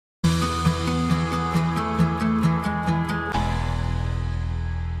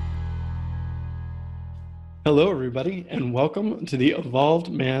Hello, everybody, and welcome to the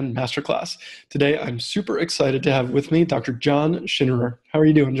Evolved Man Masterclass. Today, I'm super excited to have with me Dr. John Schinnerer. How are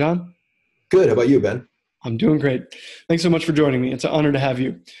you doing, John? Good. How about you, Ben? I'm doing great. Thanks so much for joining me. It's an honor to have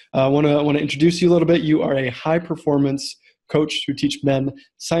you. I want to introduce you a little bit. You are a high-performance coach who teach men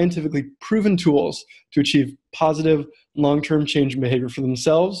scientifically proven tools to achieve positive, long-term change in behavior for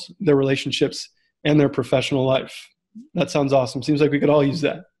themselves, their relationships, and their professional life. That sounds awesome. Seems like we could all use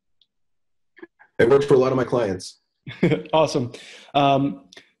that. It works for a lot of my clients. Awesome.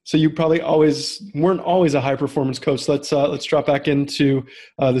 So you probably weren't always a high performance coach. Let's drop back into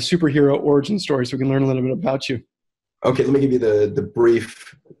the superhero origin story so we can learn a little bit about you. Okay, let me give you the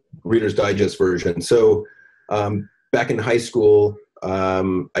brief Reader's Digest version. So back in high school,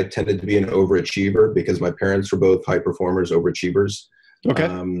 I tended to be an overachiever because my parents were both high performers, overachievers. Okay.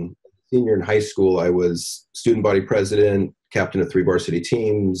 Senior in high school, I was student body president, captain of 3 varsity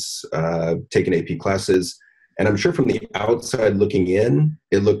teams, taking AP classes. And I'm sure from the outside looking in,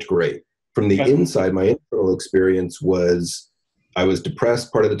 it looked great. From the inside, my internal experience was I was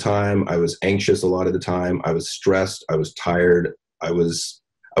depressed part of the time. I was anxious a lot of the time. I was stressed. I was tired. I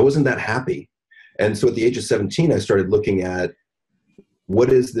wasn't that happy. And so at the age of 17, I started looking at what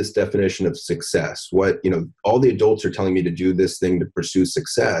is this definition of success? All the adults are telling me to do this thing to pursue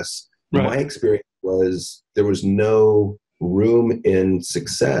success. Right. My experience was there was no room in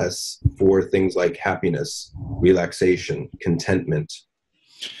success for things like happiness, relaxation, contentment.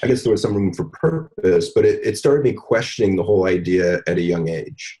 I guess there was some room for purpose, but it started me questioning the whole idea at a young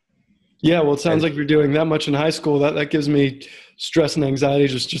age. Yeah, well, it sounds like you're doing that much in high school. That gives me stress and anxiety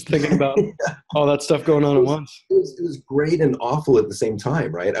just thinking about all that stuff going on at once. It was great and awful at the same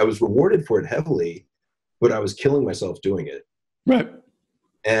time, right? I was rewarded for it heavily, but I was killing myself doing it. Right.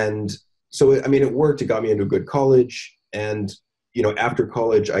 And so, it worked. It got me into a good college. And, after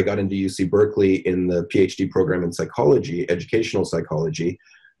college, I got into UC Berkeley in the PhD program in psychology, educational psychology.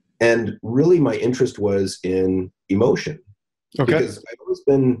 And really my interest was in emotion. Okay. Because I've always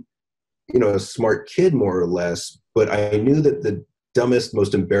been, a smart kid, more or less, but I knew that the dumbest,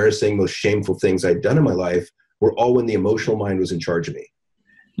 most embarrassing, most shameful things I'd done in my life were all when the emotional mind was in charge of me.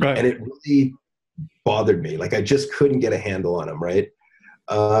 Right. And it really bothered me. Like I just couldn't get a handle on them, right?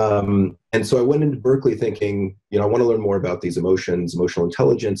 And so I went into Berkeley thinking, I want to learn more about these emotions, emotional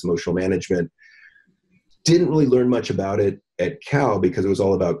intelligence, emotional management. Didn't really learn much about it at Cal because it was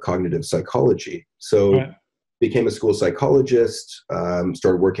all about cognitive psychology. So became a school psychologist,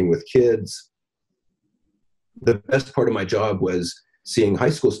 started working with kids. The best part of my job was seeing high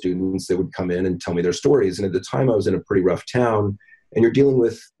school students that would come in and tell me their stories. And at the time I was in a pretty rough town, and you're dealing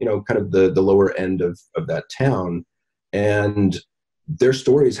with, kind of the lower end of that town. And their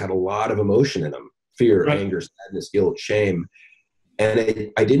stories had a lot of emotion in them: fear, anger, sadness, guilt, shame. And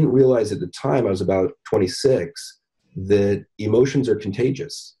I didn't realize at the time, I was about 26, that emotions are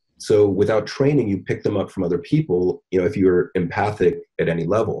contagious. So without training, you pick them up from other people, if you're empathic at any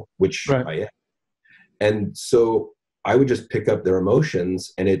level, which I am. And so I would just pick up their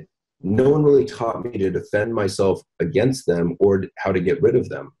emotions, and no one really taught me to defend myself against them or how to get rid of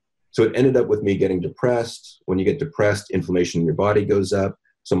them. So it ended up with me getting depressed. When you get depressed, inflammation in your body goes up.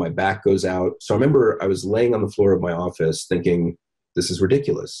 So my back goes out. So I remember I was laying on the floor of my office thinking, this is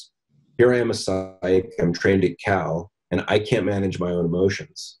ridiculous. Here I am, a psych, I'm trained at Cal, and I can't manage my own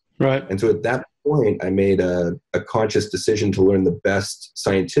emotions. Right. And so at that point, I made a conscious decision to learn the best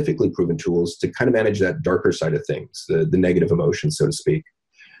scientifically proven tools to kind of manage that darker side of things, the negative emotions, so to speak.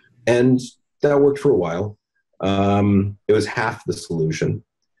 And that worked for a while. It was half the solution.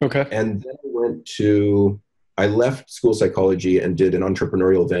 Okay. And then I left school psychology and did an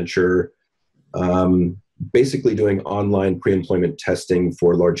entrepreneurial venture, basically doing online pre-employment testing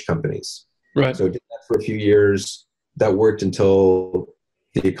for large companies. Right. So I did that for a few years. That worked until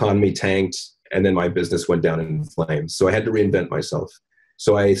the economy tanked, and then my business went down in flames. So I had to reinvent myself.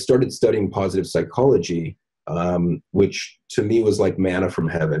 So I started studying positive psychology, which to me was like manna from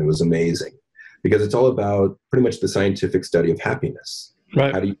heaven. It was amazing because it's all about pretty much the scientific study of happiness.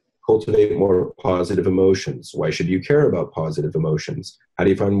 Right. How do you cultivate more positive emotions? Why should you care about positive emotions? How do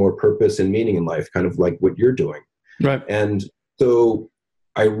you find more purpose and meaning in life? Kind of like what you're doing. Right. And so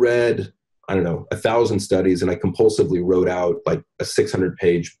I read, 1,000 studies, and I compulsively wrote out like a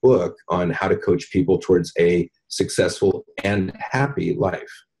 600-page book on how to coach people towards a successful and happy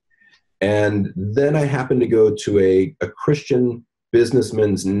life. And then I happened to go to a Christian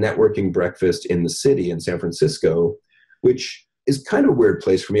businessman's networking breakfast in the city in San Francisco, which is kind of a weird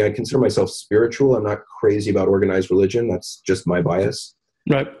place for me. I consider myself spiritual. I'm not crazy about organized religion. That's just my bias.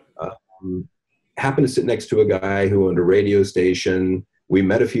 Right. Happened to sit next to a guy who owned a radio station, We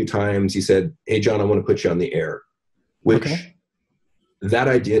met a few times. He said, "Hey, John, I want to put you on the air," which that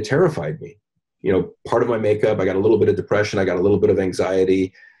idea terrified me. Part of my makeup, I got a little bit of depression. I got a little bit of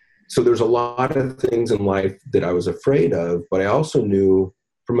anxiety. So there's a lot of things in life that I was afraid of, but I also knew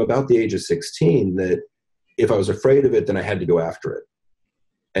from about the age of 16 that if I was afraid of it, then I had to go after it.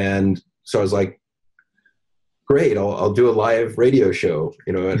 And so I was like, great, I'll do a live radio show,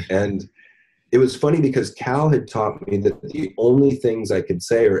 and it was funny because Cal had taught me that the only things I could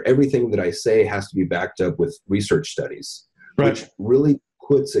say, or everything that I say, has to be backed up with research studies, which really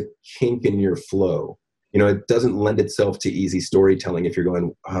puts a kink in your flow. It doesn't lend itself to easy storytelling if you're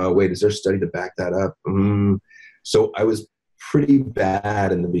going, wait, is there a study to back that up? So I was pretty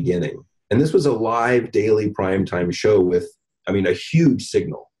bad in the beginning. And this was a live daily primetime show with, a huge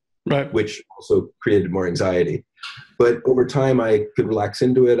signal, which also created more anxiety. But over time, I could relax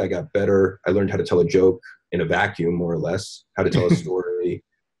into it. I got better. I learned how to tell a joke in a vacuum, more or less, how to tell a story.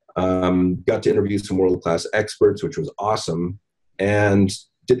 Got to interview some world-class experts, which was awesome. And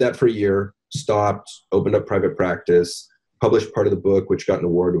did that for a year, stopped, opened up private practice, published part of the book, which got an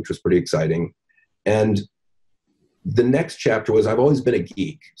award, which was pretty exciting. And the next chapter was, I've always been a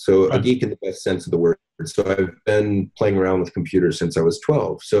geek. So a geek in the best sense of the word. So I've been playing around with computers since I was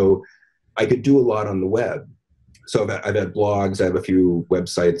 12. So I could do a lot on the web. So I've had blogs, I have a few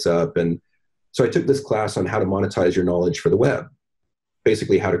websites up. And so I took this class on how to monetize your knowledge for the web,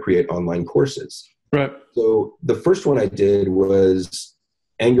 basically how to create online courses. So the first one I did was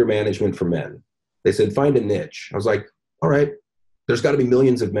anger management for men. They said, find a niche. I was like, all right, there's got to be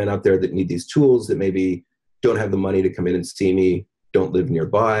millions of men out there that need these tools, that maybe don't have the money to come in and see me, don't live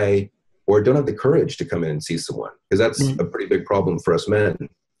nearby, or don't have the courage to come in and see someone, because that's a pretty big problem for us men.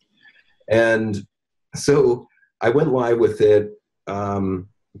 And so I went live with it. A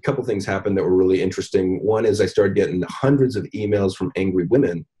couple things happened that were really interesting. One is I started getting hundreds of emails from angry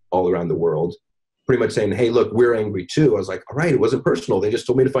women all around the world, pretty much saying, hey, look, we're angry too. I was like, all right, it wasn't personal. They just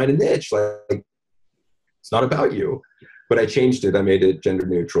told me to find a niche. Like, it's not about you. But I changed it. I made it gender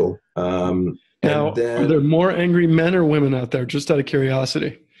neutral. Now, are there more angry men or women out there, just out of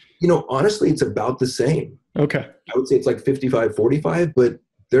curiosity? Honestly, it's about the same. Okay. I would say it's like 55-45, but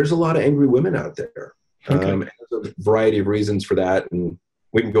there's a lot of angry women out there. And there's a variety of reasons for that. And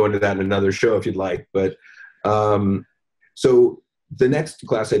we can go into that in another show if you'd like. But so the next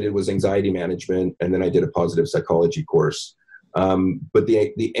class I did was anxiety management, and then I did a positive psychology course. But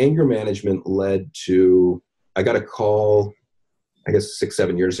the anger management led to, I got a call, I guess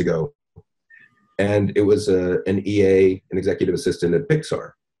 6-7 years ago, and it was an EA, an executive assistant at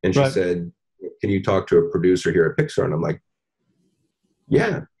Pixar. And she said, can you talk to a producer here at Pixar? And I'm like,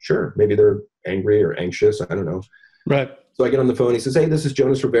 yeah, sure. Maybe they're angry or anxious. I don't know. So I get on the phone. He says, hey, this is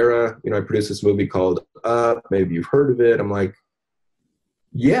Jonas Rivera. I produced this movie called Up. Maybe you've heard of it. I'm like,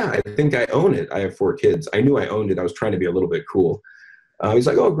 yeah, I think I own it. I have 4 kids. I knew I owned it. I was trying to be a little bit cool. He's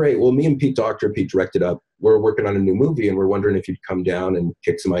like, oh, great. Well, me and Pete directed Up. We're working on a new movie, and we're wondering if you'd come down and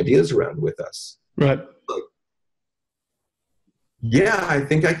kick some ideas around with us. Like, yeah, I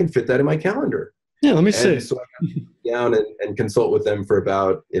think I can fit that in my calendar. Yeah, let me see. So I got down and consult with them for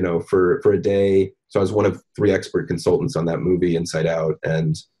about, for a day. So I was one of 3 expert consultants on that movie, Inside Out.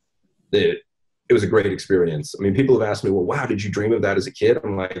 And it was a great experience. I mean, people have asked me, well, wow, did you dream of that as a kid?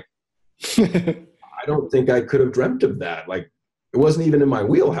 I'm like, I don't think I could have dreamt of that. Like, it wasn't even in my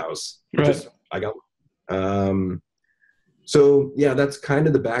wheelhouse. I got so yeah, that's kind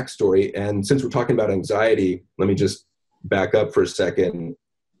of the backstory. And since we're talking about anxiety, let me just back up for a second.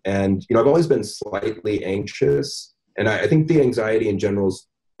 And, I've always been slightly anxious. And I think the anxiety in general is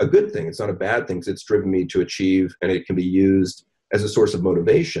a good thing. It's not a bad thing, because it's driven me to achieve, and it can be used as a source of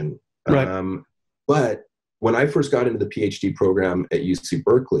motivation. But when I first got into the PhD program at UC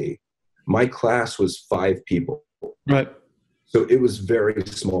Berkeley, my class was 5 people. So it was very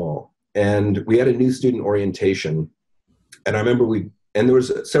small. And we had a new student orientation. And I remember there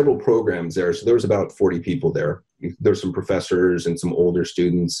was several programs there. So there was about 40 people there. There were some professors and some older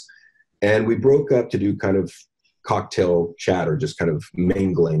students. And we broke up to do kind of cocktail chat, or just kind of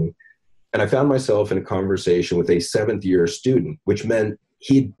mingling. And I found myself in a conversation with a 7th year student, which meant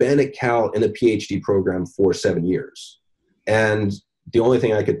he'd been at Cal in a PhD program for 7 years. And the only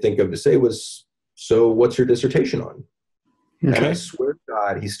thing I could think of to say was, so what's your dissertation on? And I swear to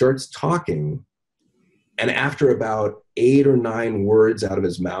God, he starts talking. And after about 8 or 9 words out of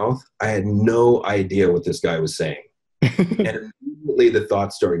his mouth, I had no idea what this guy was saying. And immediately the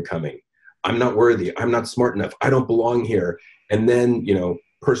thoughts started coming. I'm not worthy. I'm not smart enough. I don't belong here. And then,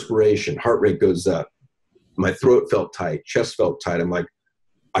 perspiration, heart rate goes up. My throat felt tight, chest felt tight. I'm like,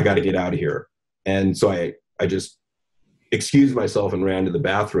 I got to get out of here. And so I just excused myself and ran to the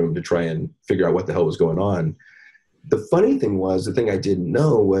bathroom to try and figure out what the hell was going on. The funny thing was, the thing I didn't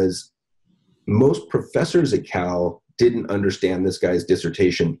know was most professors at Cal didn't understand this guy's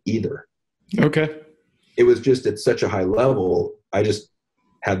dissertation either. Okay. It was just at such a high level. I just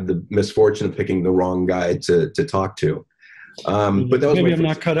had the misfortune of picking the wrong guy to talk to. But that was maybe I'm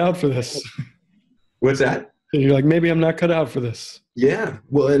not cut out for this. What's that? You're like, maybe I'm not cut out for this. Yeah.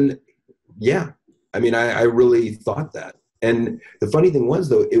 Well, and yeah, I mean, I really thought that. And the funny thing was,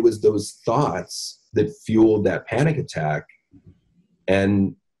 though, it was those thoughts that fueled that panic attack.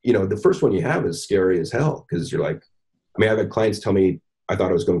 And, you know, the first one you have is scary as hell, because you're like, I mean, I've had clients tell me, I thought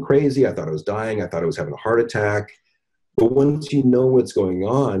I was going crazy. I thought I was dying. I thought I was having a heart attack. But once you know what's going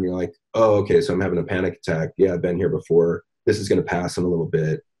on, you're like, oh, okay, so I'm having a panic attack. Yeah, I've been here before. This is going to pass in a little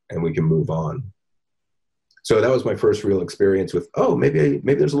bit, and we can move on. So that was my first real experience with, oh, maybe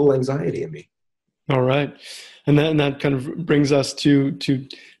there's a little anxiety in me. All right. And that kind of brings us to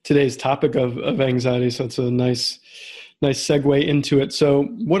today's topic of anxiety. So it's a nice segue into it. So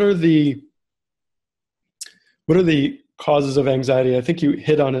what are the causes of anxiety? I think you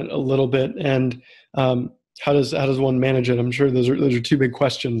hit on it a little bit. And how does one manage it? I'm sure those are two big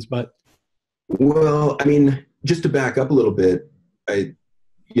questions, but. Well, I mean, just to back up a little bit, I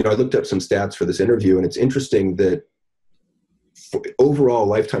looked up some stats for this interview, and it's interesting that overall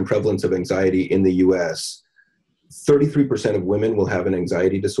lifetime prevalence of anxiety in the US, 33% of women will have an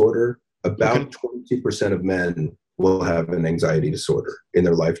anxiety disorder. About 22% of men will have an anxiety disorder in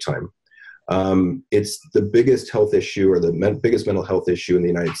their lifetime. It's the biggest health issue, or the biggest mental health issue in the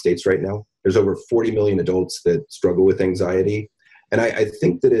United States right now. There's over 40 million adults that struggle with anxiety. And I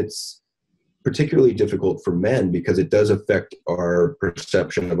think that it's particularly difficult for men because it does affect our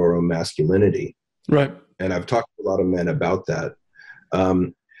perception of our own masculinity. Right. And I've talked to a lot of men about that.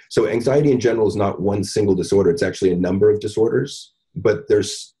 So anxiety in general is not one single disorder. It's actually a number of disorders, but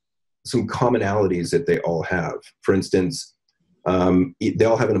there's some commonalities that they all have. For instance, they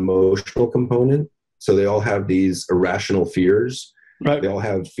all have an emotional component. So they all have these irrational fears. Right. They all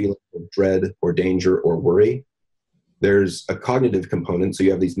have feelings of dread or danger or worry. There's a cognitive component. So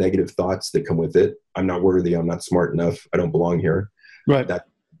you have these negative thoughts that come with it. I'm not worthy. I'm not smart enough. I don't belong here. Right.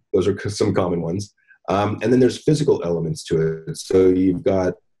 Those are some common ones. And then there's physical elements to it. So you've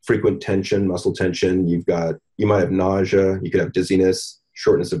got frequent tension, muscle tension. You might have nausea. You could have dizziness,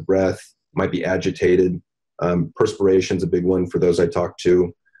 shortness of breath, might be agitated. Perspiration's a big one for those I talk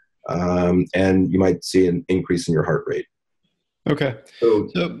to. And you might see an increase in your heart rate. Okay. So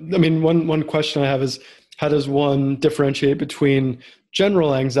I mean, one question I have is, how does one differentiate between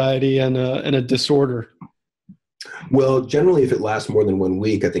general anxiety and a disorder? Well, generally, if it lasts more than 1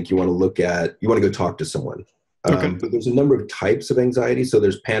 week, I think you want to go talk to someone. Okay. But there's a number of types of anxiety. So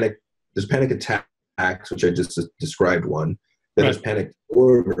there's panic attacks, which I just described one. Then there's panic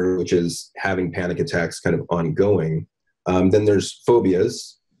disorder, which is having panic attacks kind of ongoing. Then there's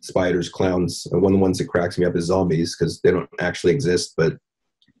phobias, spiders, clowns. One of the ones that cracks me up is zombies, because they don't actually exist, but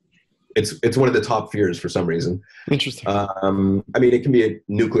it's one of the top fears for some reason. Interesting. I mean, it can be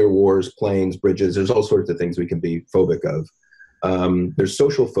nuclear wars, planes, bridges. There's all sorts of things we can be phobic of. There's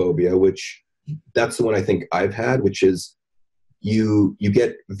social phobia, which that's the one I think I've had, which is you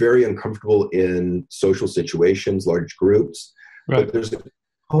get very uncomfortable in social situations, large groups. Right. But there's a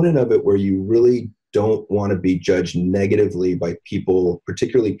component of it where you really don't want to be judged negatively by people,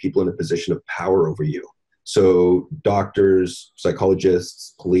 particularly people in a position of power over you. So doctors,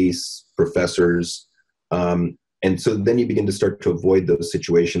 psychologists, police, professors. And so then you begin to start to avoid those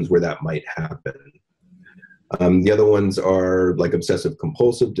situations where that might happen. The other ones are like obsessive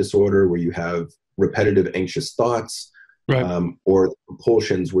compulsive disorder, where you have repetitive anxious thoughts, or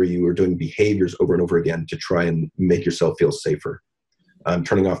compulsions where you are doing behaviors over and over again to try and make yourself feel safer.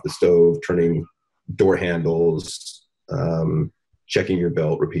 Turning off the stove, turning door handles, checking your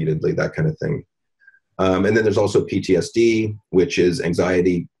belt repeatedly, that kind of thing. And then there's also PTSD, which is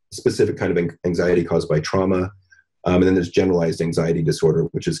specific kind of anxiety caused by trauma. And then there's generalized anxiety disorder,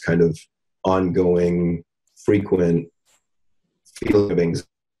 which is kind of ongoing, frequent feeling of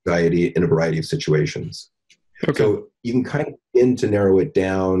anxiety in a variety of situations. Okay. So you can kind of begin to narrow it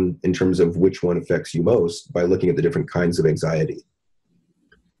down in terms of which one affects you most by looking at the different kinds of anxiety.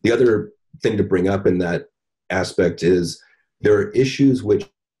 The other thing to bring up in that aspect is there are issues which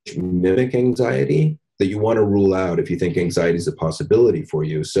mimic anxiety that you want to rule out if you think anxiety is a possibility for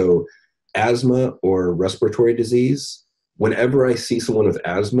you. So asthma or respiratory disease, whenever I see someone with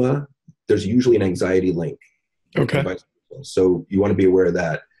asthma, there's usually an anxiety link. Okay. So you want to be aware of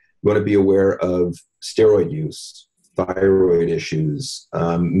that. You want to be aware of steroid use, thyroid issues,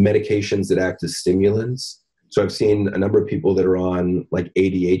 medications that act as stimulants. So I've seen a number of people that are on like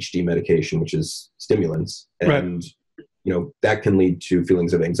ADHD medication, which is stimulants, and that can lead to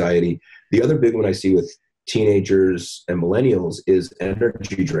feelings of anxiety. The other big one I see with teenagers and millennials is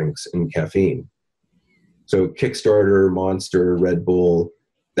energy drinks and caffeine. So Kickstarter, Monster, Red Bull,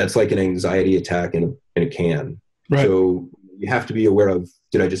 that's like an anxiety attack in a can. Right. So you have to be aware of,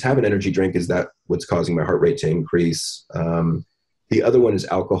 did I just have an energy drink? Is that what's causing my heart rate to increase? The other one is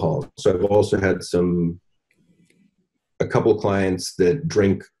alcohol. So I've also had a couple clients that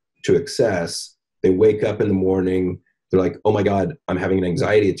drink to excess. They wake up in the morning, they're like, oh my God, I'm having an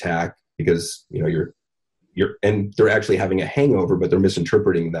anxiety attack because, and they're actually having a hangover, but they're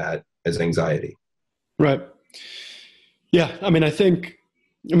misinterpreting that as anxiety. Right. Yeah. I mean,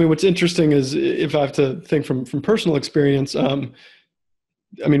 what's interesting is, if I have to think from personal experience,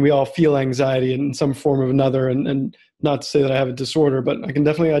 we all feel anxiety in some form or another, and not to say that I have a disorder, but I can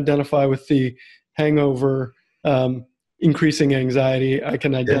definitely identify with the hangover, increasing anxiety. I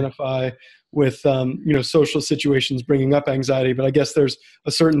can identify with, social situations bringing up anxiety, but I guess there's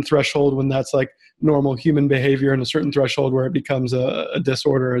a certain threshold when that's like normal human behavior, and a certain threshold where it becomes a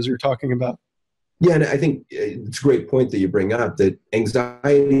disorder, as you're talking about. Yeah, and I think it's a great point that you bring up, that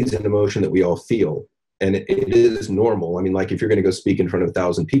anxiety is an emotion that we all feel, and it is normal. I mean, like if you're going to go speak in front of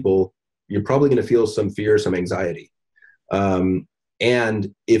 1,000 people, you're probably going to feel some fear, some anxiety.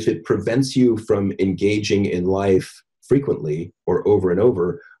 And if it prevents you from engaging in life frequently or over and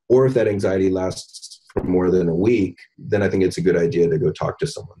over, or if that anxiety lasts for more than a week, then I think it's a good idea to go talk to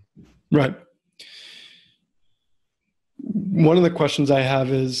someone. Right. One of the questions I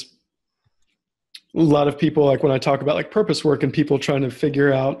have is, a lot of people, like when I talk about like purpose work and people trying to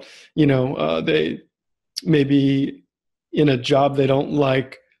figure out, they may be in a job they don't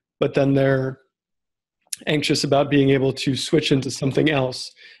like, but then they're anxious about being able to switch into something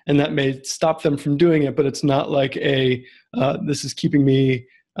else. And that may stop them from doing it, but it's not like this is keeping me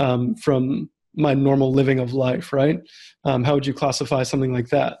from my normal living of life, right? How would you classify something like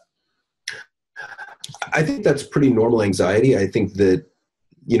that? I think that's pretty normal anxiety. I think that,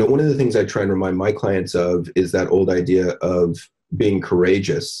 one of the things I try and remind my clients of is that old idea of being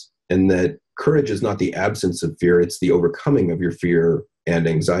courageous, and that courage is not the absence of fear, it's the overcoming of your fear and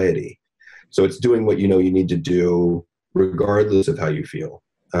anxiety. So it's doing what you need to do regardless of how you feel.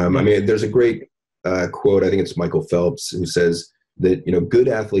 There's a great quote, I think it's Michael Phelps, who says that, good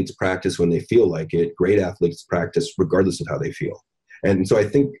athletes practice when they feel like it, great athletes practice regardless of how they feel. And so I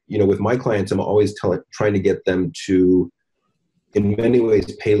think, with my clients, I'm always trying to get them to, in many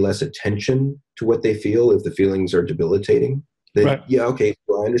ways, pay less attention to what they feel if the feelings are debilitating. That, right. Yeah, okay,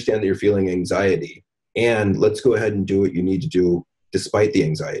 well, I understand that you're feeling anxiety, and let's go ahead and do what you need to do despite the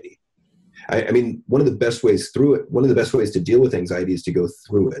anxiety. One of the best ways to deal with anxiety is to go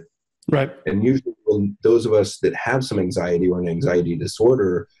through it. Right. And usually those of us that have some anxiety or an anxiety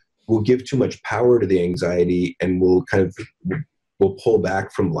disorder will give too much power to the anxiety, and we'll pull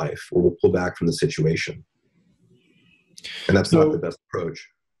back from life, or we'll pull back from the situation. And that's not the best approach.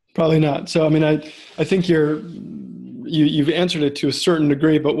 Probably not. So, I think you've answered it to a certain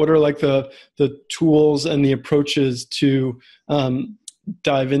degree, but what are like the tools and the approaches to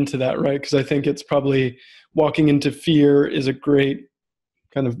dive into that, right? Because I think it's probably, walking into fear is a great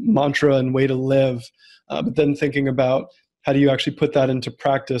kind of mantra and way to live. But then thinking about, how do you actually put that into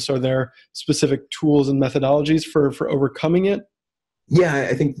practice? Are there specific tools and methodologies for overcoming it? Yeah,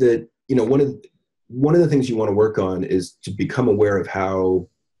 I think that, one of the things you want to work on is to become aware of how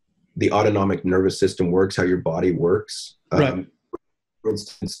the autonomic nervous system works, how your body works. Right. For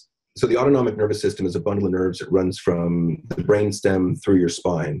instance, so the autonomic nervous system is a bundle of nerves that runs from the brainstem through your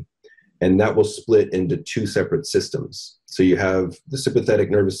spine, and that will split into two separate systems. So you have the sympathetic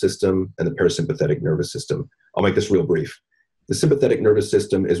nervous system and the parasympathetic nervous system. I'll make this real brief. The sympathetic nervous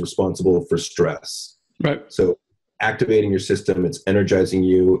system is responsible for stress. Right. So activating your system, it's energizing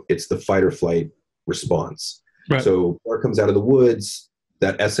you, it's the fight or flight response. Right. So bear comes out of the woods,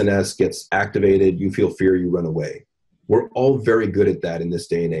 that SNS gets activated, you feel fear, you run away. We're all very good at that in this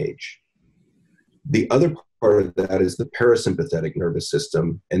day and age. The other part of that is the parasympathetic nervous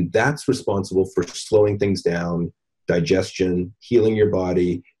system, and that's responsible for slowing things down, digestion, healing your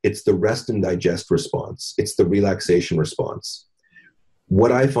body. It's the rest and digest response. It's the relaxation response.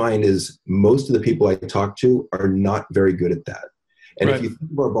 What I find is most of the people I talk to are not very good at that. And Right. If you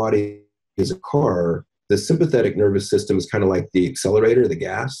think of our body as a car, the sympathetic nervous system is kind of like the accelerator, the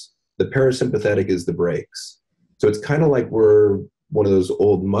gas. The parasympathetic is the brakes. So it's kind of like we're one of those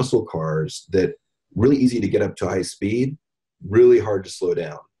old muscle cars that really easy to get up to high speed, really hard to slow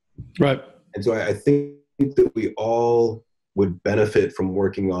down. Right. And so I think that we all would benefit from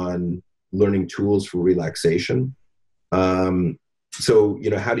working on learning tools for relaxation. So,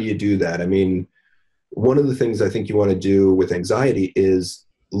 how do you do that? I mean, one of the things I think you want to do with anxiety is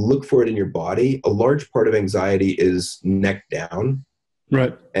look for it in your body. A large part of anxiety is neck down.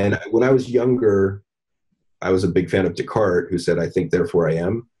 Right. And when I was younger, I was a big fan of Descartes, who said, "I think, therefore I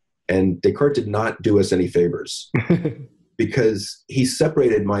am." And Descartes did not do us any favors because he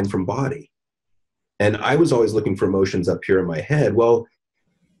separated mind from body. And I was always looking for emotions up here in my head. Well,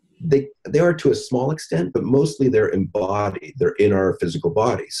 they are to a small extent, but mostly they're embodied. They're in our physical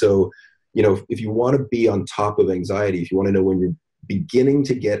body. So, if you want to be on top of anxiety, if you want to know when you're beginning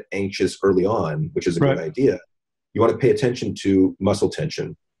to get anxious early on, which is a good idea, you want to pay attention to muscle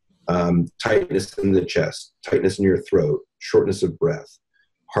tension, tightness in the chest, tightness in your throat, shortness of breath,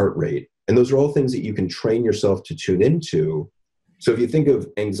 heart rate. And those are all things that you can train yourself to tune into. So if you think of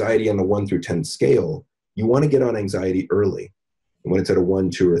anxiety on the 1 through 10 scale, you want to get on anxiety early. And when it's at a 1,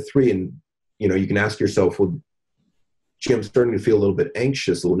 2, or 3, and you can ask yourself, well, gee, I'm starting to feel a little bit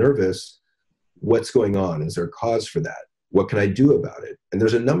anxious, a little nervous. What's going on? Is there a cause for that? What can I do about it? And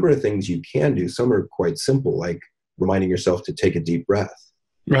there's a number of things you can do. Some are quite simple, like reminding yourself to take a deep breath.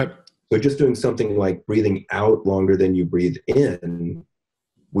 Right. So just doing something like breathing out longer than you breathe in,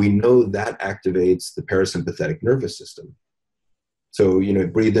 we know that activates the parasympathetic nervous system. So,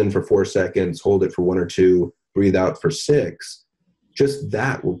 breathe in for 4 seconds, hold it for 1 or 2, breathe out for 6. Just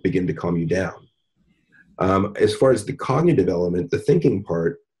that will begin to calm you down. As far as the cognitive element, the thinking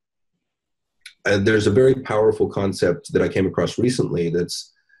part, there's a very powerful concept that I came across recently.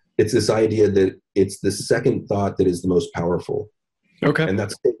 It's this idea that it's the second thought that is the most powerful. Okay. And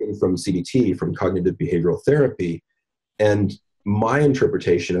that's taken from CBT, from cognitive behavioral therapy. And my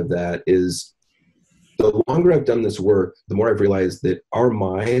interpretation of that is, the longer I've done this work, the more I've realized that our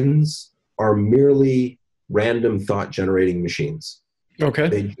minds are merely random thought generating machines. Okay.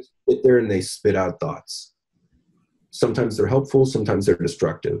 They just sit there and they spit out thoughts. Sometimes they're helpful, sometimes they're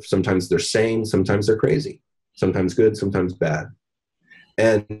destructive. Sometimes they're sane, sometimes they're crazy. Sometimes good, sometimes bad.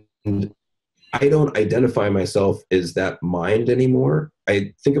 And I don't identify myself as that mind anymore.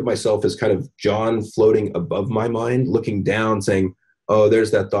 I think of myself as kind of John floating above my mind, looking down, saying, oh,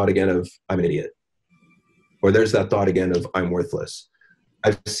 there's that thought again of I'm an idiot. Or there's that thought again of I'm worthless.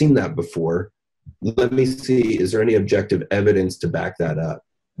 I've seen that before. Let me see, is there any objective evidence to back that up?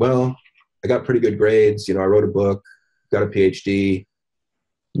 Well, I got pretty good grades. I wrote a book, got a PhD.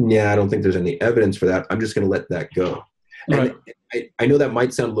 Yeah, I don't think there's any evidence for that. I'm just going to let that go. Right. And I know that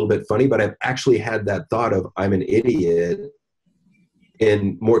might sound a little bit funny, but I've actually had that thought of I'm an idiot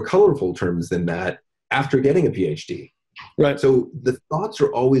in more colorful terms than that after getting a PhD. Right. So the thoughts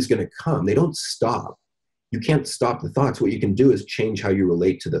are always going to come. They don't stop. You can't stop the thoughts. What you can do is change how you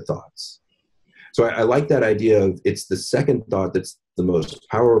relate to the thoughts. So I like that idea of it's the second thought that's the most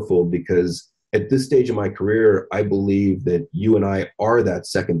powerful, because at this stage of my career, I believe that you and I are that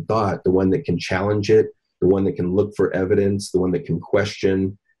second thought, the one that can challenge it, the one that can look for evidence, the one that can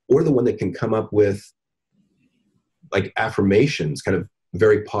question, or the one that can come up with like affirmations, kind of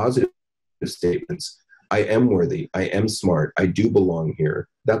very positive statements. I am worthy. I am smart. I do belong here.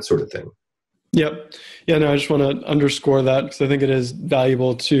 That sort of thing. Yep. Yeah, no, I just want to underscore that because I think it is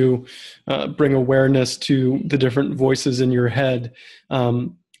valuable to bring awareness to the different voices in your head.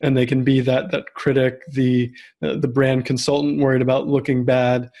 And they can be that critic, the brand consultant worried about looking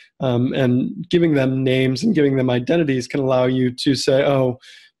bad, and giving them names and giving them identities can allow you to say, oh,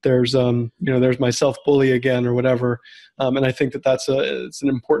 there's my self-bully again or whatever. And I think it's an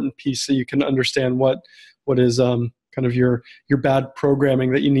important piece so you can understand what is kind of your bad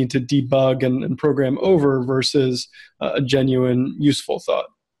programming that you need to debug and program over versus a genuine useful thought.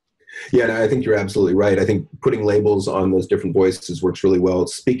 Yeah, and I think you're absolutely right. I think putting labels on those different voices works really well.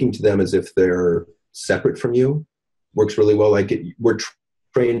 Speaking to them as if they're separate from you works really well. We're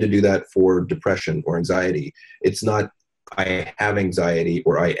trained to do that for depression or anxiety. It's not I have anxiety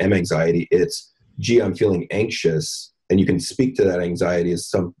or I am anxiety. It's, gee, I'm feeling anxious. And you can speak to that anxiety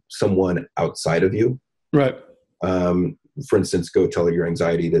as someone outside of you. Right. For instance, go tell your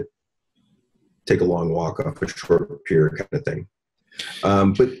anxiety to take a long walk off a short pier kind of thing.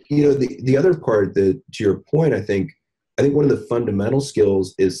 But the other part that, to your point, I think one of the fundamental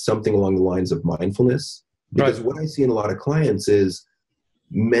skills is something along the lines of mindfulness. Because What I see in a lot of clients is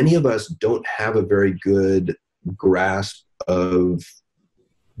many of us don't have a very good grasp of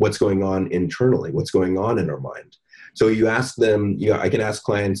what's going on internally, what's going on in our mind. So you ask them, I can ask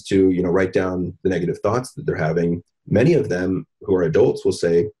clients to, write down the negative thoughts that they're having. Many of them who are adults will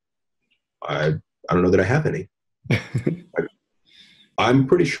say, I don't know that I have any. I'm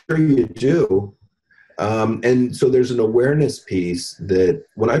pretty sure you do. And so there's an awareness piece that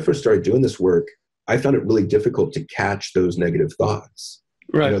when I first started doing this work, I found it really difficult to catch those negative thoughts.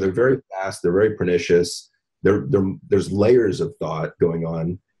 Right. You know, they're very fast, they're very pernicious, there's layers of thought going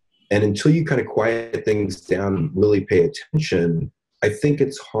on. And until you kind of quiet things down and really pay attention, I think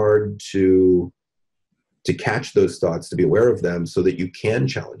it's hard to catch those thoughts, to be aware of them so that you can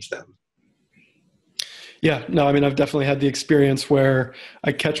challenge them. Yeah, no, I mean, I've definitely had the experience where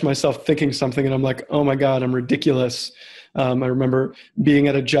I catch myself thinking something and I'm like, oh my God, I'm ridiculous. I remember being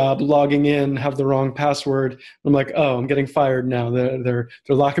at a job, logging in, have the wrong password. I'm like, oh, I'm getting fired now. They're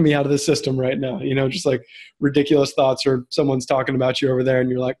locking me out of the system right now. You know, just like ridiculous thoughts, or someone's talking about you over there and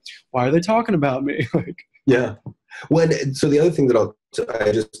you're like, why are they talking about me? Like, yeah. Well, so the other thing that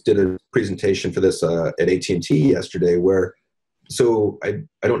I just did a presentation for this at AT&T yesterday where, so I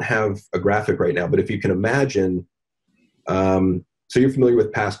don't have a graphic right now, but if you can imagine, so you're familiar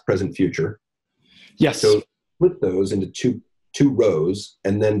with past, present, future. Yes. So split those into two rows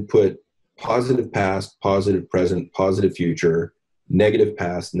and then put positive past, positive present, positive future, negative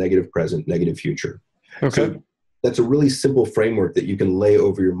past, negative present, negative future. Okay. So that's a really simple framework that you can lay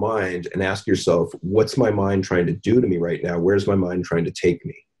over your mind and ask yourself, what's my mind trying to do to me right now? Where's my mind trying to take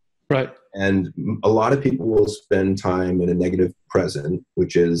me? Right. And a lot of people will spend time in a negative present,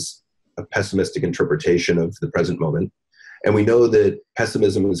 which is a pessimistic interpretation of the present moment. And we know that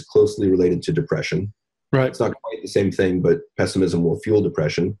pessimism is closely related to depression. Right. It's not quite the same thing, but pessimism will fuel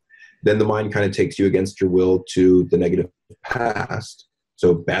depression. Then the mind kind of takes you against your will to the negative past.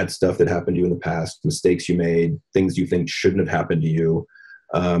 So bad stuff that happened to you in the past, mistakes you made, things you think shouldn't have happened to you.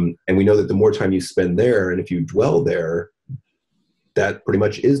 And we know that the more time you spend there, and if you dwell there, that pretty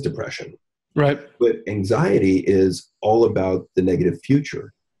much is depression. Right. But anxiety is all about the negative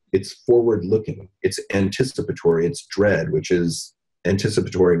future. It's forward looking. It's anticipatory. It's dread, which is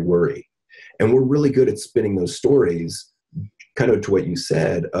anticipatory worry. And we're really good at spinning those stories, kind of to what you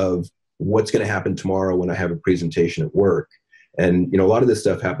said, of what's going to happen tomorrow when I have a presentation at work. And, you know, a lot of this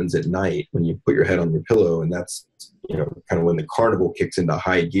stuff happens at night when you put your head on your pillow, and that's, you know, kind of when the carnival kicks into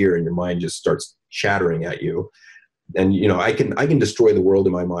high gear and your mind just starts chattering at you. And, you know, I can destroy the world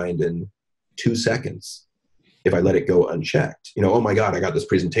in my mind in 2 seconds if I let it go unchecked. You know, oh my God, I got this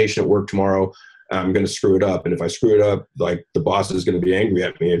presentation at work tomorrow. I'm going to screw it up. And if I screw it up, like, the boss is going to be angry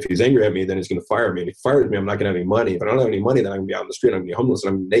at me. If he's angry at me, then he's going to fire me. And if he fires me, I'm not going to have any money. If I don't have any money, then I'm going to be out in the street. I'm going to be homeless, and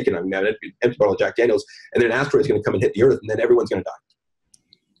I'm going to be naked. I'm going to have an empty bottle of Jack Daniels. And then an asteroid is going to come and hit the earth, and then everyone's going to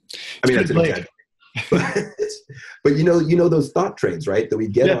die. I mean, that's an exaggeration. But you know those thought trains, right, that we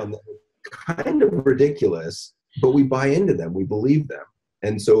get on, that are kind of ridiculous, but we buy into them. We believe them.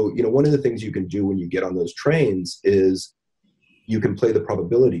 And so, you know, one of the things you can do when you get on those trains is you can play the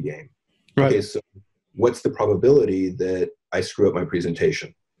probability game. Right. Okay, so what's the probability that I screw up my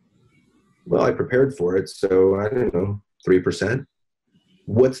presentation? Well, I prepared for it, so I don't know, 3%.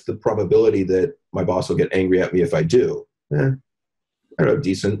 What's the probability that my boss will get angry at me if I do? I don't know,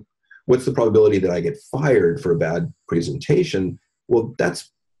 decent. What's the probability that I get fired for a bad presentation? Well,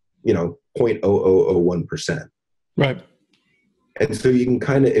 that's, you know, 0.0001%. Right. And so you can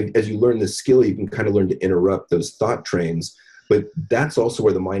kind of, as you learn this skill, you can kind of learn to interrupt those thought trains. But that's also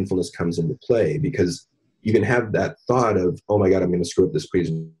where the mindfulness comes into play, because you can have that thought of, oh my God, I'm going to screw up this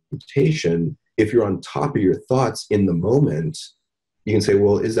presentation. If you're on top of your thoughts in the moment, you can say,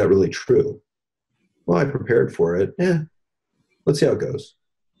 well, is that really true? Well, I prepared for it. Let's see how it goes.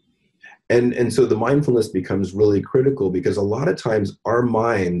 And so the mindfulness becomes really critical, because a lot of times our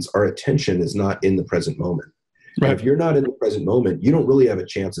minds, our attention is not in the present moment. Right. And if you're not in the present moment, you don't really have a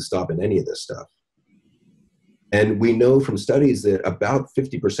chance of stopping any of this stuff. And we know from studies that about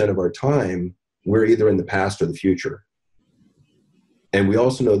 50% of our time, we're either in the past or the future. And we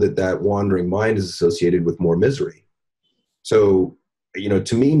also know that that wandering mind is associated with more misery. So, you know,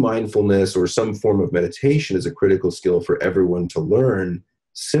 to me, mindfulness or some form of meditation is a critical skill for everyone to learn,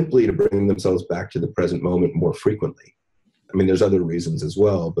 simply to bring themselves back to the present moment more frequently. I mean, there's other reasons as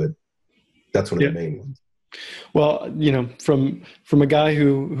well, but that's one of the main ones. Well, you know, from a guy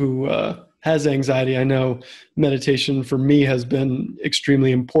who has anxiety, I know meditation for me has been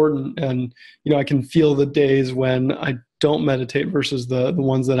extremely important. And, you know, I can feel the days when I don't meditate versus the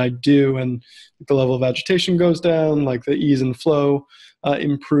ones that I do, and the level of agitation goes down, like the ease and flow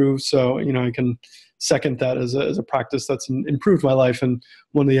improves. So, you know, I can second that as a practice that's improved my life. And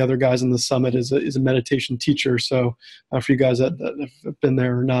one of the other guys in the summit is a meditation teacher. So for you guys that have been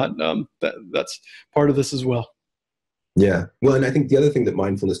there or not, that's part of this as well. Yeah. Well, and I think the other thing that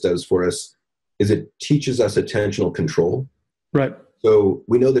mindfulness does for us is it teaches us attentional control. Right. So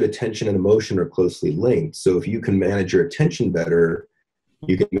we know that attention and emotion are closely linked. So if you can manage your attention better,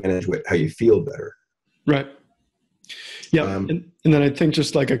 you can manage how you feel better. Right. Yeah. Um, And then I think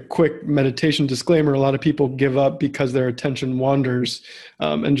just like a quick meditation disclaimer, a lot of people give up because their attention wanders,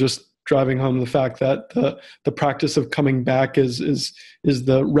 and just driving home the fact that the practice of coming back is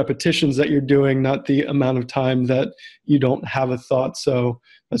the repetitions that you're doing, not the amount of time that you don't have a thought. So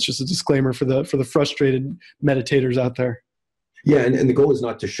that's just a disclaimer for the frustrated meditators out there. yeah, and the goal is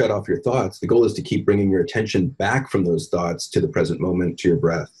not to shut off your thoughts. The goal is to keep bringing your attention back from those thoughts to the present moment, to your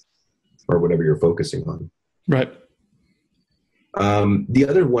breath, or whatever you're focusing on. Right. The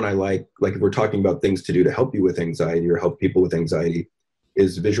other one I like if we're talking about things to do to help you with anxiety or help people with anxiety,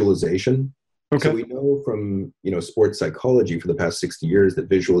 is visualization. Okay. So we know from sports psychology for the past 60 years that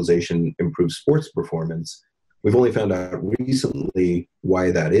visualization improves sports performance. We've only found out recently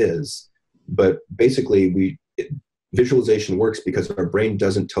why that is, but basically visualization works because our brain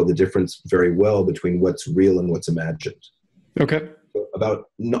doesn't tell the difference very well between what's real and what's imagined. Okay. About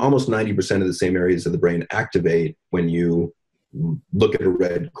almost 90% of the same areas of the brain activate when you look at a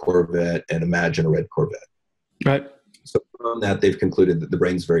red Corvette and imagine a red Corvette. Right. So from that, they've concluded that the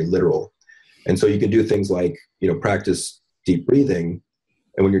brain's very literal. And so you can do things like, practice deep breathing.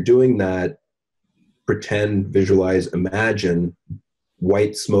 And when you're doing that, pretend, visualize, imagine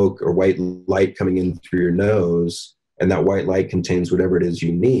white smoke or white light coming in through your nose. And that white light contains whatever it is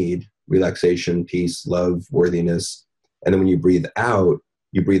you need: relaxation, peace, love, worthiness. And then when you breathe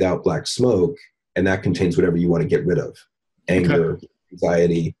out black smoke, and that contains whatever you want to get rid of: anger,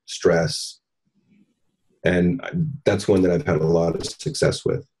 anxiety, stress. And that's one that I've had a lot of success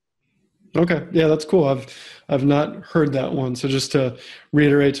with. Okay. Yeah, that's cool. I've not heard that one. So just to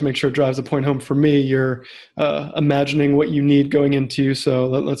reiterate, to make sure it drives the point home for me, you're imagining what you need going into you. So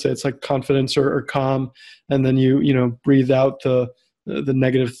let's say it's like confidence or calm, and then you breathe out the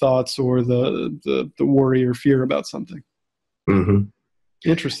negative thoughts or the worry or fear about something. Mm-hmm.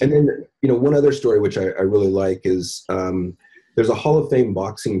 Interesting. And then one other story which I really like is there's a Hall of Fame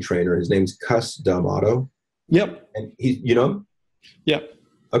boxing trainer. His name's Cus D'Amato. Yep. And he, Yep.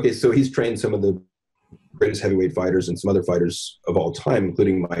 Okay, so he's trained some of the greatest heavyweight fighters and some other fighters of all time,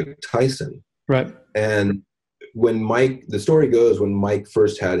 including Mike Tyson. Right. And the story goes, when Mike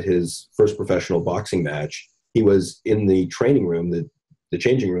first had his first professional boxing match, he was in the training room, the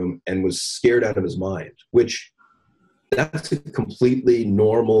changing room, and was scared out of his mind, which that's a completely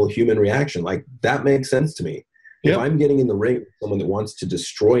normal human reaction. Like, that makes sense to me. Yep. If I'm getting in the ring with someone that wants to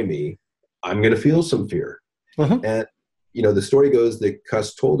destroy me, I'm going to feel some fear. Uh-huh. And, the story goes that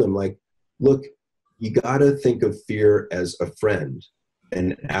Cuss told him, like, look, you got to think of fear as a friend,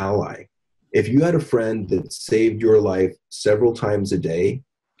 an ally. If you had a friend that saved your life several times a day,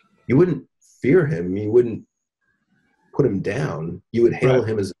 you wouldn't fear him. You wouldn't put him down. You would hail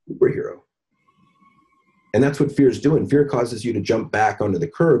him as a superhero. And that's what fear is doing. Fear causes you to jump back onto the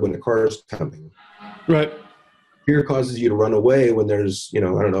curb when the car is coming. Right. Fear causes you to run away when there's,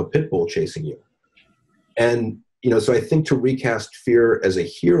 a pit bull chasing you. And, so I think to recast fear as a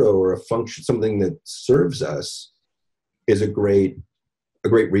hero or a function, something that serves us, is a great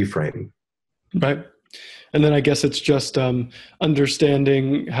reframe. Right. And then I guess it's just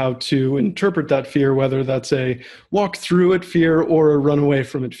understanding how to interpret that fear, whether that's a walk through it fear or a run away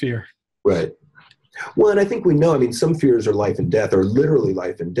from it fear. Right. Well, and I think we know, some fears are life and death, or literally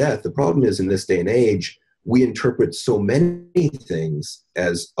life and death. The problem is, in this day and age, we interpret so many things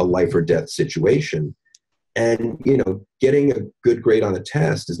as a life or death situation. And, getting a good grade on a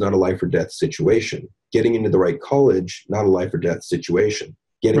test is not a life or death situation. Getting into the right college, not a life or death situation.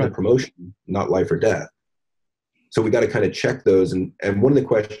 Getting a promotion, not life or death. So we got to kind of check those. And one of the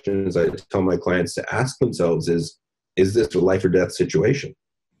questions I tell my clients to ask themselves is this a life or death situation?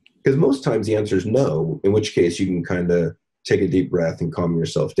 Because most times the answer is no, in which case you can kind of take a deep breath and calm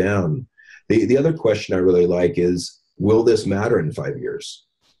yourself down. The other question I really like is, will this matter in 5 years?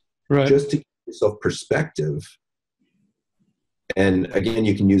 Right. Just to give yourself perspective. And again,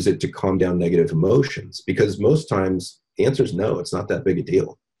 you can use it to calm down negative emotions, because most times the answer is no, it's not that big a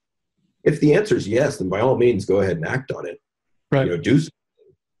deal. If the answer is yes, then by all means, go ahead and act on it. Right. Do something.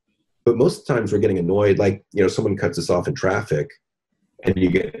 But most times we're getting annoyed, like, someone cuts us off in traffic and you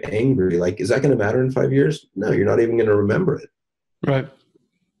get angry. Like, is that going to matter in 5 years? No, you're not even going to remember it. Right.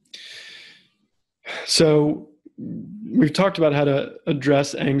 So we've talked about how to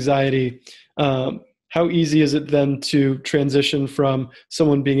address anxiety. How easy is it then to transition from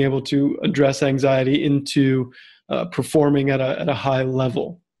someone being able to address anxiety into performing at a high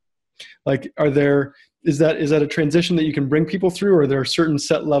level? Like, is that a transition that you can bring people through, or are there certain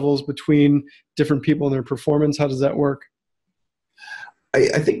set levels between different people in their performance? How does that work?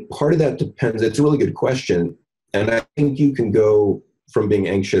 I think part of that depends. It's a really good question. And I think you can go from being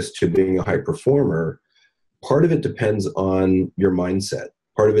anxious to being a high performer. part of it depends on your mindset.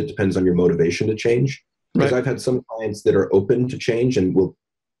 Part of it depends on your motivation to change. Because Right. I've had some clients that are open to change and will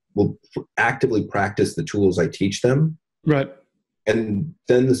actively practice the tools I teach them. Right. And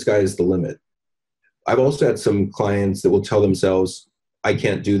then the sky is the limit. I've also had some clients that will tell themselves, I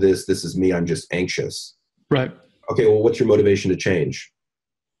can't do this. This is me. I'm just anxious. Right. Okay, well, what's your motivation to change?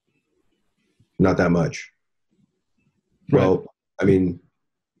 Not that much. Right. Well, I mean,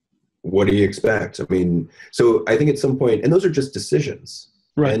 what do you expect? I mean, so I think at some point, and those are just decisions.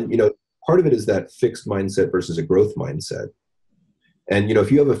 Right. And, part of it is that fixed mindset versus a growth mindset. And,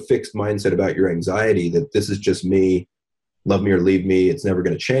 if you have a fixed mindset about your anxiety, that this is just me, love me or leave me, it's never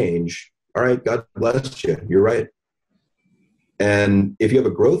going to change. All right, God bless you. You're right. And if you have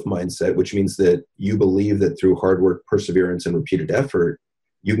a growth mindset, which means that you believe that through hard work, perseverance, and repeated effort,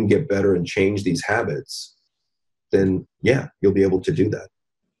 you can get better and change these habits, then yeah, you'll be able to do that.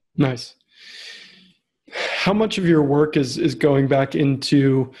 Nice. How much of your work is going back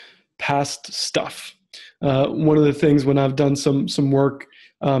into past stuff? One of the things when I've done some work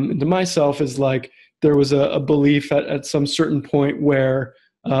into myself is like there was a belief at some certain point where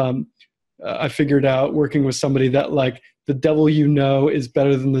I figured out working with somebody that like the devil you know is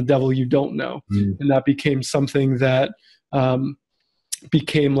better than the devil you don't know. Mm. And that became something that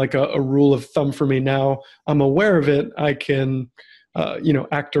became like a rule of thumb for me. Now I'm aware of it. I can,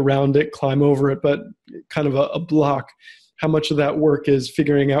 act around it, climb over it, but kind of a block. How much of that work is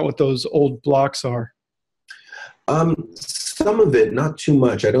figuring out what those old blocks are? Some of it, not too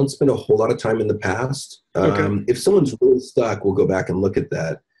much. I don't spend a whole lot of time in the past. Okay. If someone's really stuck, we'll go back and look at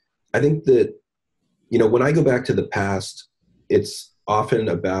that. I think that, when I go back to the past, it's often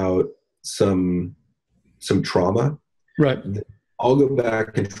about some trauma. Right. I'll go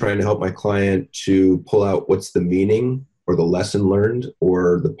back and try to help my client to pull out what's the meaning or the lesson learned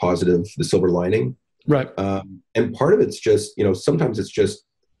or the positive, the silver lining. Right. And part of it's just, sometimes it's just,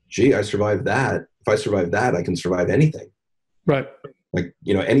 gee, I survived that. If I survive that, I can survive anything. Right. Like,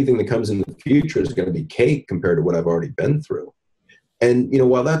 anything that comes in the future is going to be cake compared to what I've already been through. And,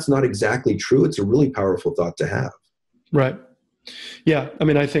 while that's not exactly true, it's a really powerful thought to have. Right. Yeah. I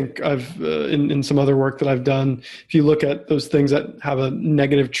mean, I think I've, in some other work that I've done, if you look at those things that have a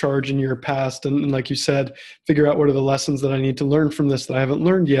negative charge in your past, and like you said, figure out what are the lessons that I need to learn from this that I haven't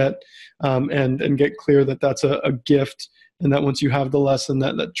learned yet, and get clear that that's a gift. And that once you have the lesson,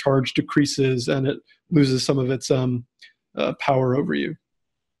 that charge decreases and it loses some of its power over you.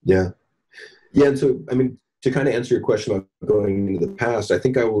 Yeah. Yeah. And so, I mean, to kind of answer your question about going into the past, I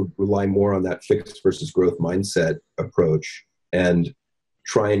think I would rely more on that fixed versus growth mindset approach and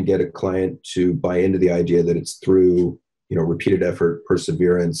try and get a client to buy into the idea that it's through, repeated effort,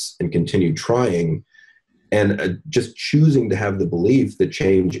 perseverance, and continued trying, and just choosing to have the belief that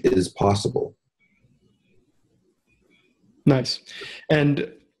change is possible. Nice.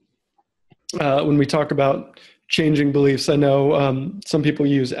 And when we talk about changing beliefs, I know some people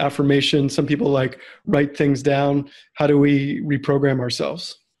use affirmation, some people like write things down. How do we reprogram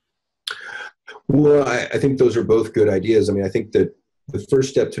ourselves? Well, I think those are both good ideas. I mean, I think that the first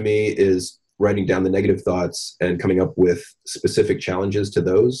step to me is writing down the negative thoughts and coming up with specific challenges to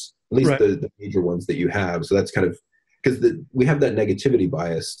those, at least Right. the major ones that you have. So that's kind of, because we have that negativity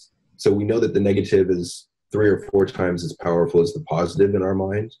bias. So we know that the negative is 3 or 4 times as powerful as the positive in our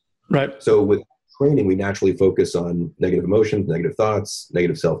mind. Right. So with training, we naturally focus on negative emotions, negative thoughts,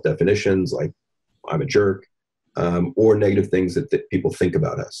 negative self-definitions, like I'm a jerk, or negative things that people think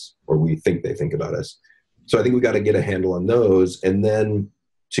about us, or we think they think about us. So I think we got to get a handle on those. And then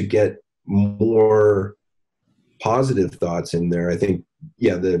to get more positive thoughts in there, I think,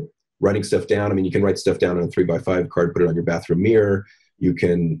 the writing stuff down. I mean, you can write stuff down on a 3x5 card, put it on your bathroom mirror. You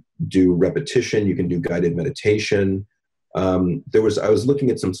can do repetition. You can do guided meditation. I was looking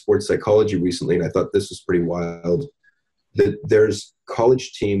at some sports psychology recently, and I thought this was pretty wild, that there's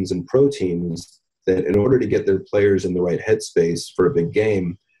college teams and pro teams that in order to get their players in the right headspace for a big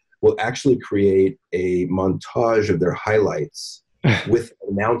game will actually create a montage of their highlights with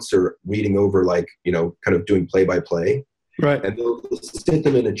an announcer reading over, like, kind of doing play-by-play. Right. And they'll sit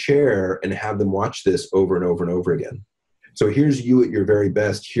them in a chair and have them watch this over and over and over again. So here's you at your very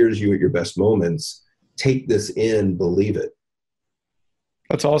best. Here's you at your best moments. Take this in, believe it.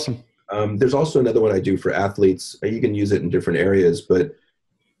 That's awesome. There's also another one I do for athletes. You can use it in different areas, but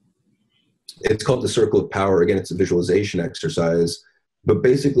it's called the Circle of Power. Again, it's a visualization exercise, but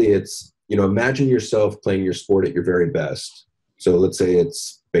basically it's, imagine yourself playing your sport at your very best. So let's say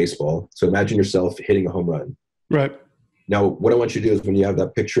it's baseball. So imagine yourself hitting a home run. Right. Now, what I want you to do is when you have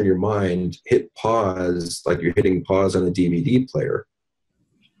that picture in your mind, hit pause, like you're hitting pause on a DVD player.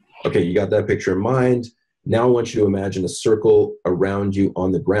 Okay, you got that picture in mind. Now I want you to imagine a circle around you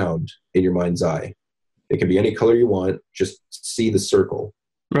on the ground in your mind's eye. It can be any color you want, just see the circle.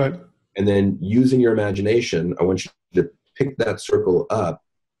 Right. And then using your imagination, I want you to pick that circle up,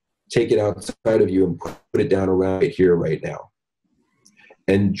 take it outside of you and put it down around it here right now.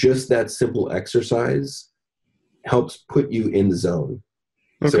 And just that simple exercise helps put you in the zone.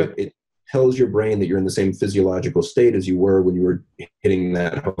 Okay. So it tells your brain that you're in the same physiological state as you were when you were hitting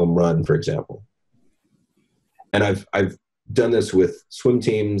that home run, for example. And I've done this with swim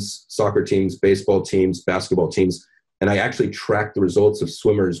teams, soccer teams, baseball teams, basketball teams, and I actually tracked the results of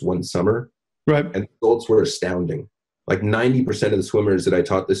swimmers one summer. Right. And the results were astounding. Like 90% of the swimmers that I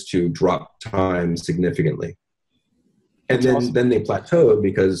taught this to dropped time significantly. And then they plateaued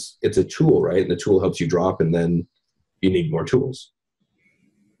because it's a tool, right? And the tool helps you drop, and then you need more tools.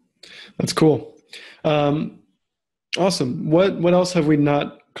 That's cool. Awesome. What else have we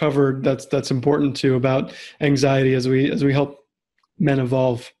not covered that's important to about anxiety as we help men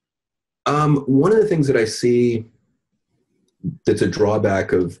evolve? One of the things that I see that's a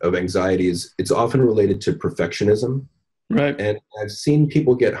drawback of anxiety is it's often related to perfectionism. Right. And I've seen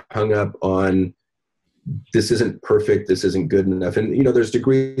people get hung up on, this isn't perfect, this isn't good enough. And, you know, there's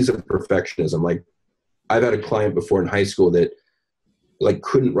degrees of perfectionism. Like, I've had a client before in high school that like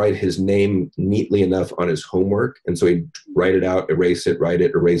couldn't write his name neatly enough on his homework. And so he'd write it out, erase it, write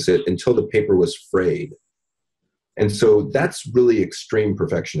it, erase it until the paper was frayed. And so that's really extreme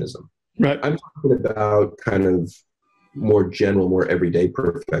perfectionism. Right. I'm talking about kind of more general, more everyday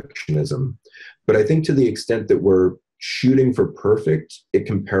perfectionism. But I think to the extent that we're shooting for perfect, it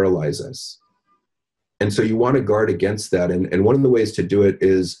can paralyze us. And so you want to guard against that. And one of the ways to do it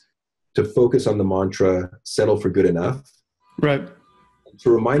is to focus on the mantra, settle for good enough. Right. To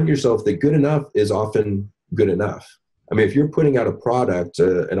remind yourself that good enough is often good enough. I mean, if you're putting out a product,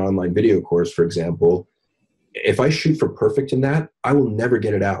 an online video course, for example, if I shoot for perfect in that, I will never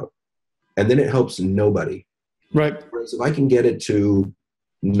get it out. And then it helps nobody. Right. Whereas if I can get it to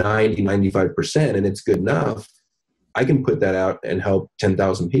 90, 95% and it's good enough, I can put that out and help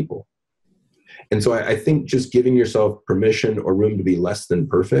 10,000 people. And so I think just giving yourself permission or room to be less than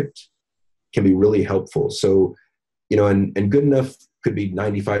perfect can be really helpful. So, you know, and good enough could be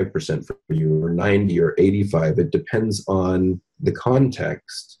 95% for you, or 90 or 85. It depends on the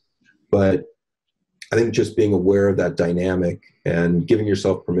context. But I think just being aware of that dynamic and giving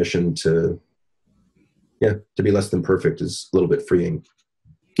yourself permission to be less than perfect is a little bit freeing.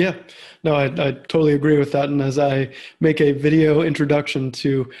 Yeah, no, I totally agree with that. And as I make a video introduction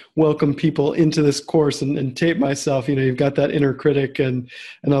to welcome people into this course and tape myself, you know, you've got that inner critic and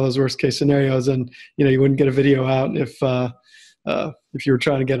all those worst case scenarios, and, you know, you wouldn't get a video out if you were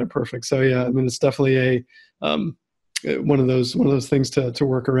trying to get it perfect. So yeah, I mean, it's definitely one of those things to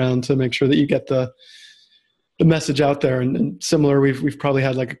work around to make sure that you get the message out there. And similar, we've probably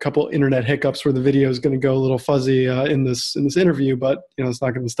had like a couple internet hiccups where the video is going to go a little fuzzy in this interview, but, you know, it's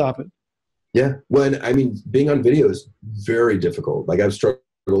not going to stop it. Yeah. Well, and I mean, being on video is very difficult. Like, I've struggled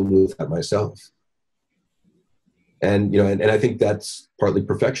with that myself. And, you know, and I think that's partly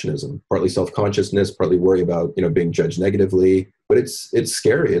perfectionism, partly self-consciousness, partly worry about, you know, being judged negatively, but it's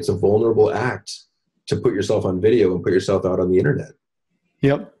scary. It's a vulnerable act to put yourself on video and put yourself out on the internet.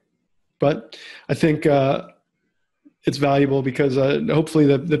 Yep. But I think, it's valuable because hopefully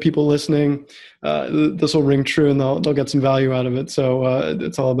the people listening, this will ring true and they'll get some value out of it. So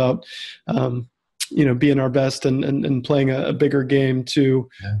it's all about, you know, being our best and playing a bigger game to,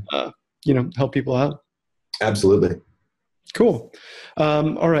 you know, help people out. Absolutely. Cool.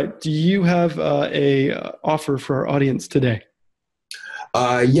 All right. Do you have a offer for our audience today?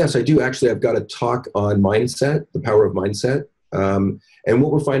 Yes, I do. Actually, I've got a talk on mindset, the power of mindset. And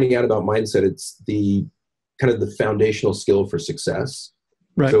what we're finding out about mindset, it's the kind of the foundational skill for success.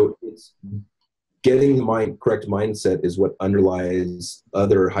 Right. So it's getting the correct mindset is what underlies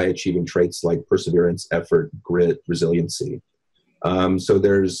other high achieving traits like perseverance, effort, grit, resiliency. So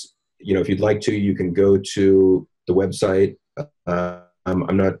there's, you know, if you'd like to, you can go to the website. The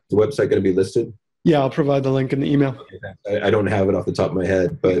website going to be listed? Yeah, I'll provide the link in the email. I don't have it off the top of my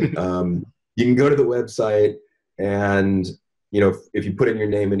head, but you can go to the website, and, you know, if you put in your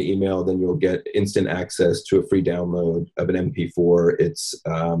name and email, then you'll get instant access to a free download of an MP4. It's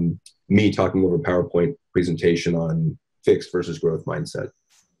me talking over a PowerPoint presentation on fixed versus growth mindset.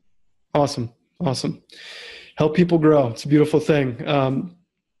 Awesome. Help people grow. It's a beautiful thing.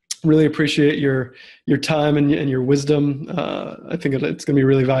 Really appreciate your time and your wisdom. I think it's going to be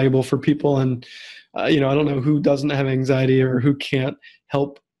really valuable for people. And, you know, I don't know who doesn't have anxiety or who can't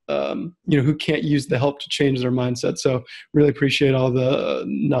help, you know, who can't use the help to change their mindset. So really appreciate all the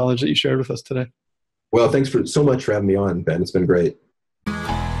knowledge that you shared with us today. Well, thanks so much for having me on, Ben. It's been great.